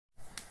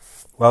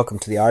Welcome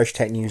to the Irish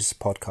Tech News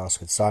podcast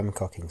with Simon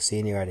Cocking,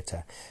 Senior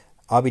Editor.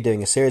 I'll be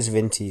doing a series of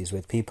interviews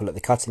with people at the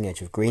cutting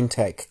edge of green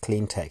tech,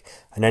 clean tech,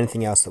 and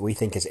anything else that we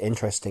think is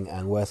interesting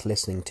and worth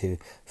listening to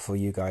for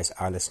you guys,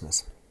 our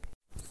listeners.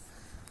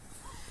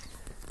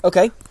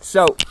 Okay,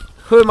 so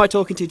who am I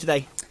talking to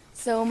today?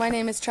 So my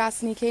name is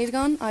Treasa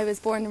Cadogan. I was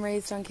born and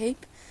raised on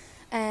Cape,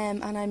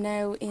 and I'm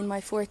now in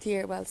my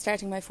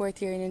starting my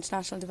fourth year in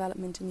international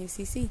development in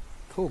UCC.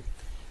 Cool.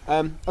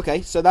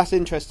 Okay, so that's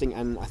interesting,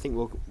 and I think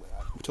we'll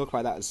talk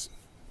about that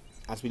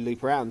as we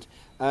loop around.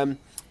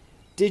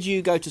 Did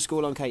you go to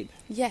school on Cape?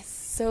 Yes,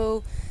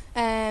 so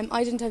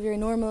I didn't have your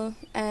normal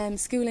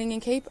schooling in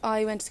Cape.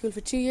 I went to school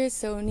for 2 years,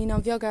 so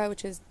Nínon Bheoga,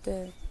 which is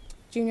the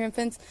junior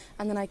infants,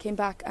 and then I came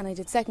back and I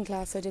did second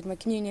class, so I did my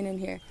communion in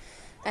here.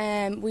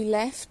 We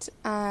left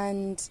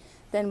and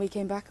then we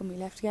came back and we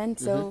left again,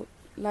 so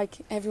like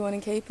everyone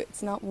in Cape,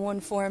 it's not one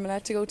formula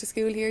to go to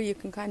school here. You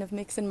can kind of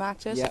mix and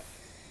match it. Yeah.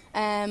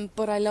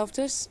 But I loved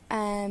it.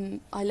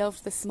 I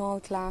loved the small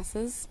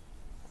classes,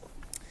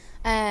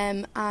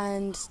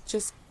 and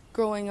just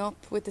growing up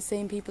with the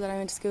same people that I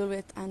went to school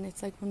with, and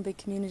it's like one big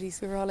community,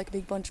 so we were all like a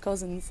big bunch of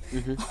cousins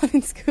all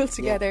in school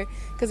together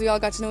because we all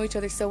got to know each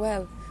other so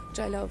well, which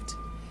I loved.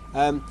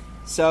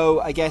 So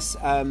I guess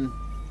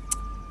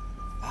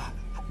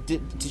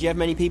did you have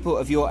many people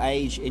of your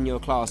age in your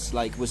class?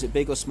 Like, was it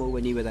big or small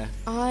when you were there?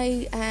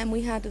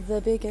 We had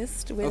the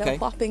biggest with a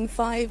whopping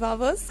 5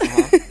 of us.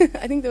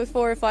 I think there was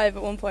 4 or 5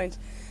 at one point.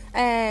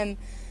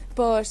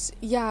 But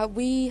yeah,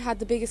 we had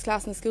the biggest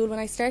class in the school. When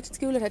I started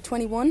school, it had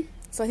 21.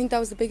 So I think that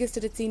was the biggest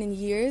it had seen in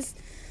years.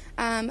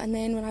 And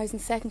then when I was in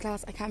second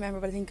class, I can't remember,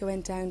 but I think it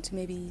went down to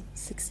maybe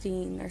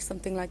 16 or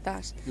something like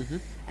that.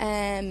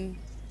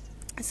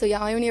 So yeah,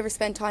 I only ever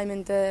spent time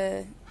in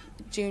the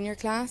junior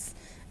class.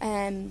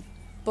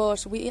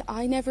 But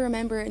I never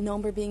remember a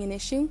number being an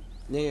issue.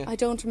 Yeah. I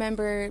don't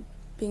remember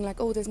being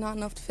like, oh, there's not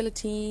enough to fill a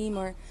team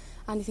or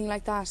anything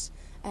like that.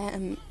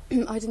 I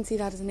didn't see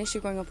that as an issue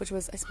growing up, which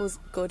was, I suppose,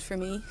 good for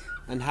me.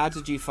 And how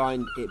did you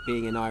find it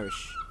being in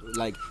Irish?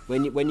 Like,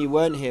 when you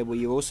weren't here, were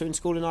you also in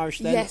school in Irish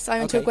then? Yes, I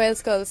went to a Gael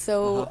school,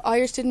 so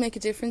Irish didn't make a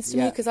difference to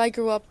me because I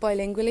grew up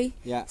bilingually.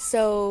 Yeah.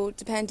 So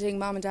depending,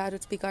 Mum and Dad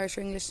would speak Irish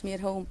or English to me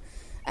at home.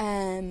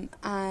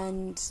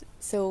 And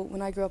so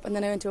when I grew up, and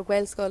then I went to a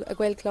Gael school, a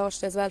Gael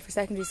cloisteach as well for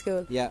secondary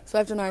school. Yeah. So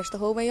I've done Irish the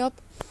whole way up.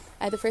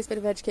 The first bit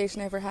of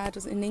education I ever had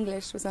was in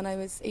English, was when I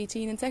was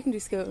 18 in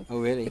secondary school. Oh,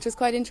 really? Which was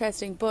quite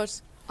interesting,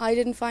 but I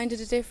didn't find it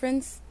a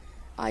difference.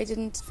 I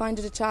didn't find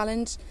it a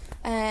challenge.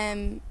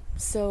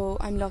 So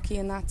I'm lucky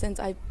in that sense.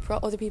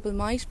 Other people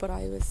might, but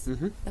I was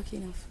lucky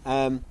enough.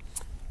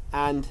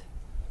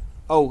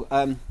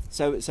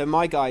 So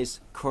my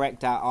guys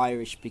correct our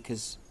Irish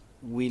because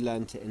we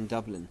learnt it in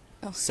Dublin.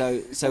 Oh.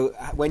 So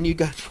when you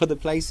go to other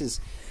places,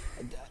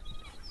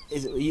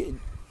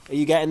 are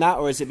you getting that,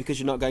 or is it because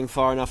you're not going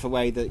far enough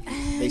away that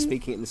they're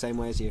speaking it in the same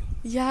way as you?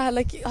 Yeah,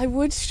 like I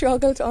would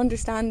struggle to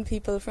understand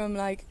people from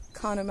like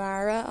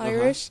Connemara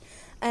Irish.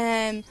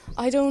 I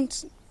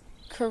don't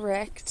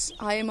correct.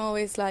 I am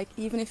always like,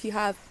 even if you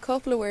have a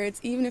couple of words,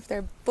 even if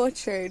they're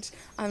butchered,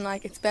 I'm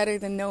like, it's better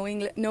than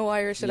no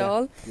Irish at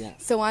all. Yeah.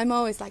 So I'm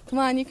always like, come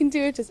on, you can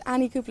do it, just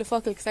any couple of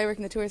fuckle, because I work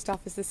in the tourist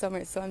office this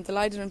summer, so I'm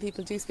delighted when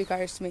people do speak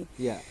Irish to me.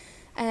 Yeah.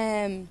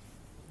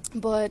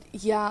 But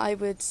yeah, I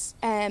would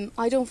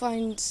I don't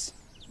find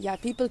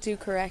people do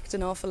correct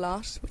an awful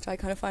lot, which I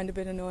kind of find a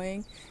bit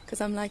annoying, because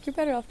I'm like, you're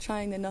better off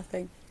trying than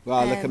nothing.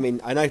 Well, look, I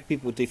mean, I know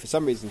people do for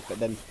some reasons, but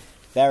then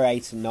they're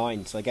 8 and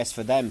 9, so I guess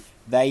for them,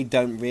 they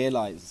don't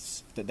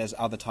realise that there's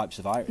other types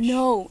of Irish.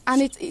 No,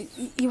 and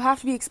you have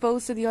to be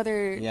exposed to the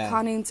other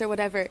conings or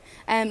whatever.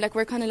 Like,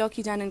 we're kind of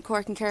lucky down in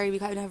Cork and Kerry, we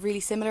kind of have really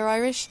similar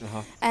Irish.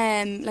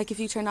 Like, if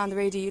you turn on the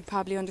radio, you'd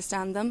probably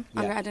understand them.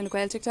 And in a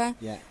Gaeltachta.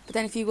 Yeah. But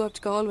then if you go up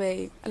to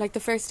Galway, like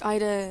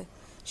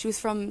she was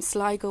from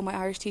Sligo, my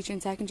Irish teacher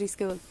in secondary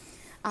school,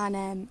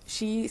 and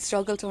she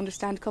struggled to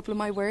understand a couple of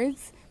my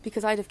words,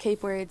 because I'd have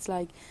Cape words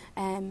like,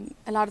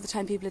 a lot of the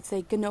time people would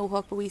say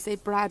gnohook, but we say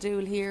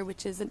bradul here,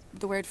 which is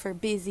the word for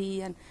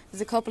busy, and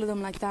there's a couple of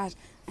them like that,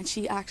 and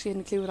she actually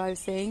hadn't a clue what I was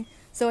saying.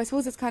 So I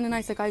suppose it's kind of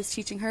nice, like I was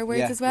teaching her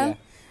words as well.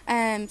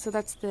 Yeah. So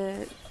that's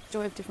the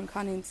joy of different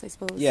conings, I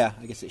suppose. Yeah,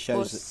 I guess it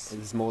shows that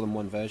there's more than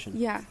one version.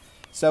 Yeah.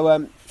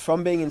 So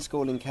from being in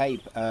school in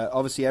Cape,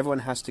 obviously everyone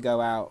has to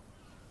go out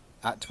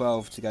at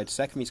 12 to go to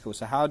secondary school.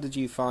 So how did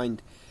you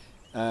find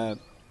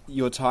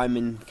your time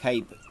in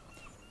Cape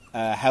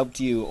helped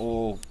you,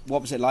 or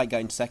what was it like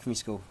going to secondary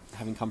school,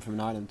 having come from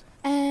an island?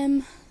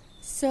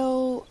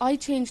 So I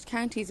changed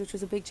counties, which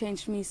was a big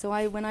change for me. So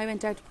when I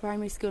went out to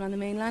primary school on the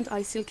mainland,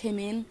 I still came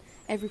in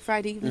every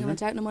Friday evening. I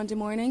went out on a Monday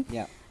morning.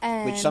 Yeah,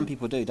 which some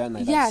people do, don't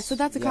they? So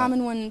that's a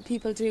common one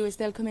people do, is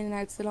they'll come in and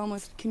out, so they'll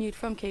almost commute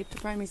from Cape to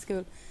primary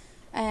school.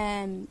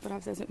 But obviously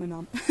I was with my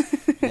mum.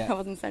 I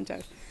wasn't sent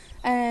out.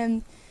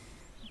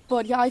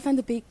 But yeah, I found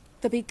the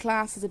big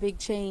class is a big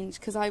change,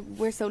 because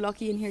we're so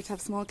lucky in here to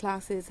have small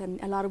classes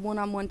and a lot of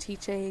one-on-one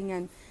teaching,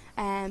 and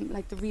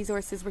like the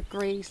resources were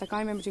great. Like, I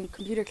remember doing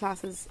computer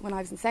classes when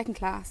I was in second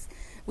class.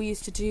 We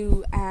used to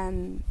do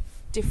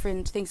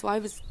different things. So I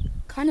was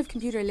kind of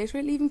computer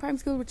literate leaving primary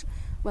school, which,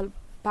 well,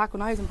 back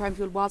when I was in primary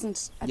school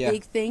wasn't a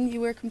big thing.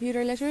 You were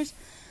computer literate.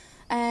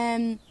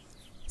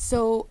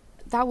 So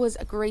that was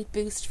a great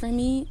boost for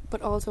me,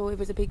 but also it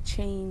was a big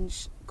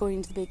change going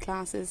into the big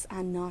classes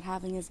and not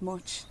having as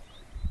much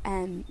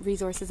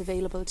resources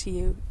available to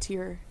you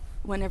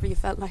whenever you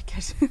felt like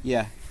it.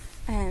 Yeah.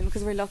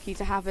 Because we're lucky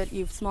to have it.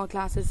 You have small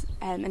classes,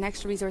 an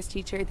extra resource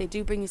teacher. They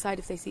do bring you aside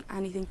if they see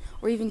anything,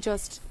 or even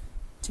just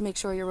to make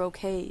sure you're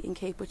okay in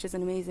CAPE, which is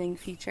an amazing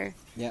feature.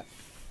 Yeah.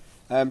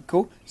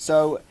 Cool.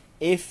 So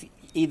if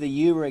either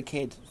you were a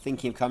kid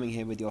thinking of coming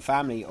here with your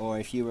family, or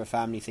if you were a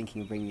family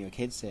thinking of bringing your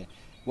kids here,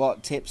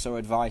 what tips or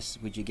advice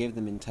would you give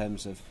them in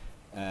terms of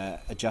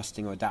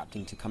adjusting or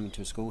adapting to coming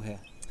to a school here?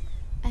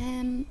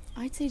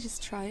 I'd say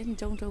just try it and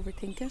don't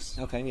overthink it.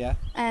 Okay, yeah.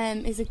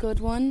 Is a good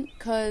one,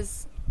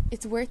 because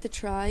it's worth a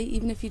try,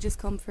 even if you just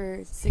come for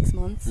 6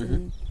 months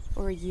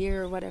or a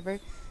year or whatever.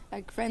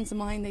 Like friends of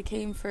mine, they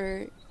came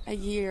for a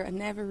year and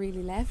never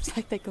really left.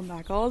 Like they come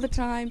back all the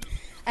time.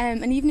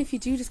 And even if you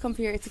do just come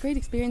for a year, it's a great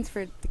experience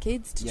for the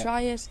kids to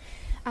try it.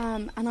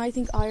 And I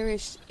think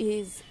Irish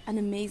is an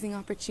amazing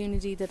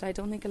opportunity that I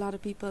don't think a lot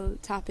of people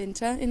tap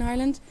into in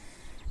Ireland.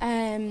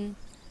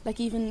 Like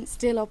even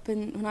still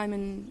when I'm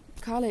in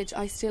college,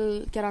 I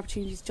still get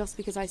opportunities just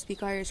because I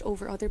speak Irish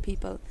over other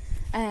people,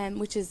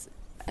 which is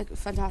a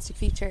fantastic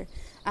feature.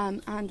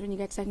 And when you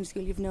get to secondary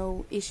school, you have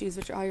no issues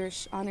with your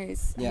Irish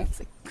honours. Yeah.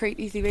 It's a great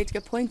easy way to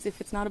get points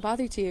if it's not a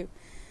bother to you.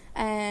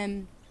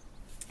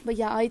 But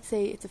yeah, I'd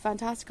say it's a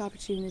fantastic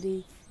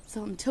opportunity,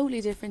 something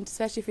totally different,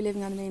 especially if you're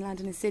living on the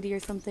mainland in a city or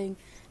something.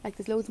 Like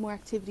there's loads more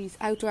activities,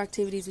 outdoor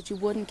activities which you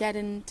wouldn't get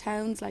in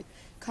towns, like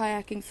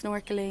kayaking,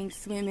 snorkeling,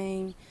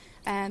 swimming,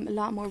 a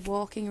lot more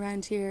walking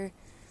around here.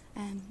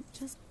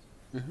 Just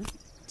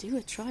do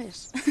it, try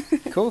it.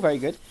 Cool, very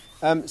good.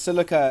 So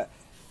look,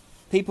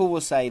 people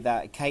will say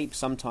that CAPE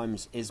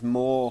sometimes is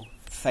more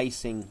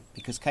facing,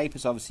 because CAPE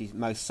is obviously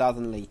most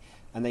southerly,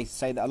 and they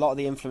say that a lot of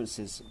the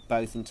influences,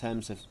 both in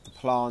terms of the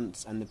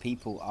plants and the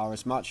people, are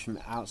as much from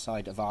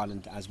outside of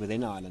Ireland as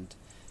within Ireland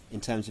in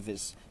terms of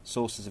its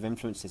sources of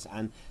influences.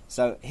 And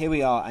so here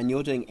we are, and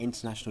you're doing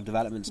international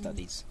development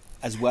studies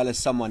as well as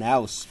someone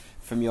else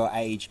from your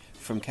age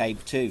from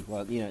CAPE too.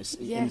 Well, you know, it's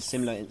in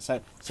similar.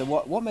 So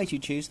what made you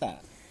choose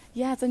that?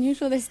 Yeah, it's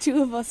unusual. There's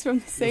two of us from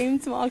the same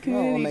small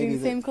community doing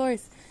the same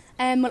course.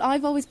 Well,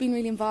 I've always been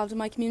really involved in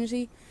my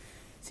community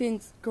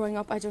since growing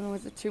up. I don't know,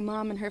 was it through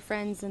Mum and her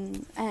friends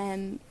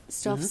and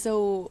stuff.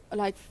 So,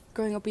 like,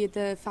 growing up, we had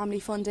the Family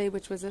Fun Day,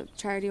 which was a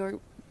charity or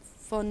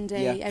fun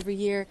day every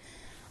year.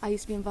 I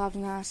used to be involved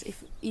in that.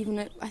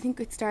 I think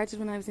it started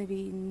when I was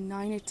maybe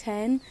 9 or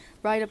 10,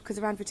 right up, because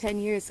it ran for 10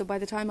 years. So by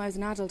the time I was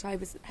an adult, I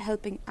was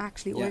helping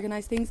actually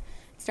organise things.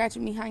 It started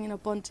with me hanging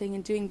up bunting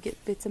and doing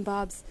bits and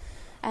bobs.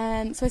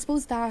 So I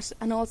suppose that,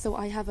 and also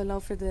I have a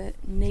love for the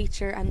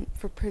nature and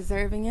for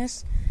preserving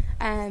it,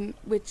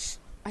 which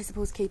I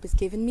suppose CAPE has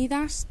given me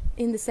that,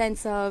 in the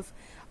sense of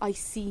I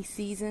see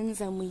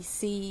seasons and we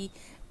see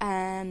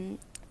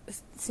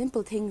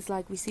simple things,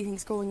 like we see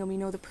things growing and we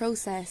know the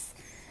process.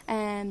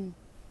 And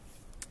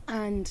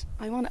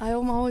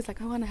I'm always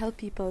like, I want to help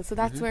people. So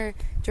that's where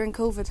during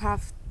COVID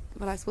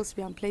I was supposed to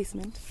be on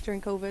placement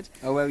during COVID.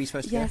 Oh, where were you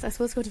supposed to go? Yes, I was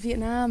supposed to go to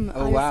Vietnam.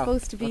 Oh, I was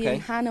supposed to be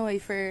in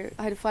Hanoi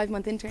I had a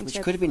 5-month internship.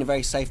 Which could have been a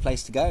very safe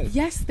place to go.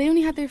 Yes, they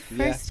only had their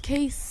first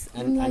case.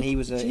 And he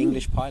was an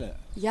English pilot.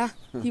 Yeah,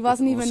 he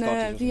wasn't even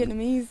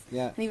Vietnamese.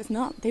 Yeah.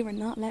 And they were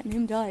not letting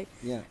him die.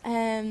 Yeah.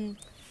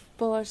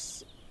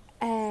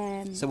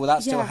 So will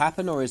that still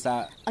happen, or is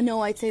that...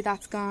 No, I'd say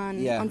that's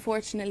gone. Yeah.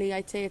 Unfortunately,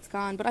 I'd say it's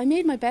gone. But I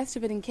made my best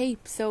of it in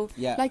CAPE. So,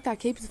 like that,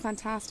 CAPE is a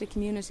fantastic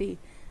community.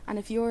 And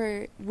if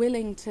you're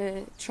willing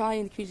to try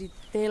in the community,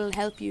 they'll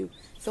help you.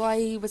 So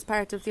I was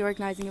part of the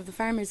organising of the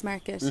farmers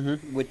market.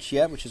 Which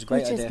is a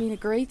great idea. Which has been a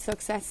great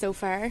success so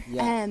far.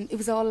 Yeah. It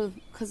was all,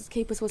 because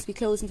CAPE was supposed to be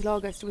closed until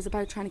August, it was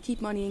about trying to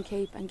keep money in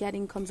CAPE and get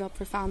incomes up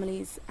for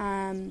families.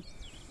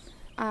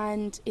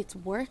 And it's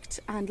worked,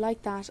 and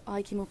like that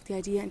I came up with the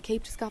idea and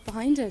CAPE just got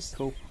behind it.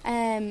 Cool.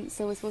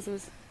 So I suppose it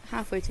was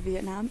halfway to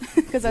Vietnam,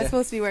 because I was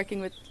supposed to be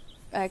working with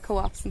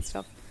co-ops and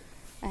stuff.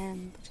 But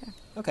yeah.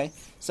 Okay,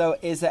 so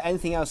is there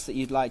anything else that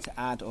you'd like to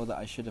add, or that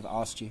I should have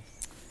asked you?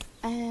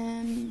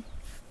 The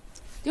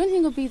only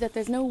thing would be that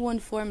there's no one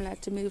formula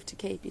to move to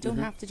CAPE. You don't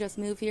have to just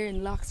move here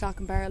in lock, stock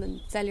and barrel and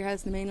sell your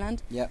house in the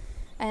mainland. Yeah.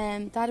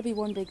 That'd be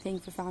one big thing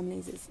for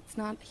families. It's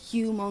not a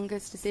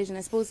humongous decision,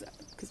 I suppose,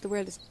 because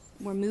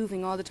we're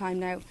moving all the time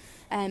now.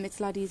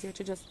 It's a lot easier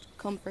to just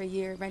come for a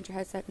year, rent your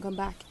house out and come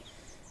back.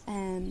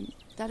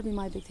 That'd be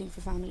my big thing for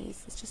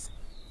families. It's just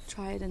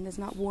try it, and there's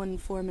not one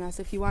formula.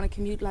 So if you want to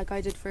commute like I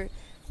did for,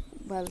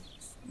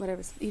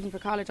 even for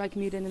college, I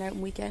commute in and out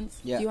on weekends.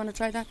 Yeah. If you want to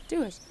try that,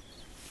 do it.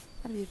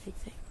 That'd be a big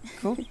thing.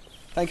 Cool.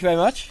 Thank you very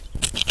much.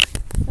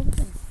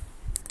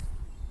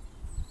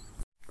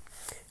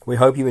 We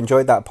hope you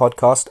enjoyed that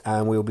podcast,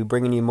 and we will be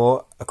bringing you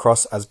more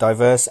across as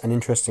diverse and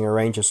interesting a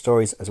range of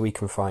stories as we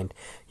can find.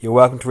 You're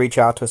welcome to reach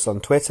out to us on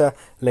Twitter,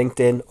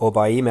 LinkedIn or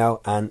by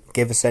email, and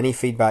give us any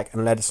feedback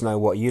and let us know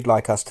what you'd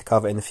like us to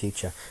cover in the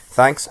future.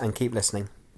 Thanks, and keep listening.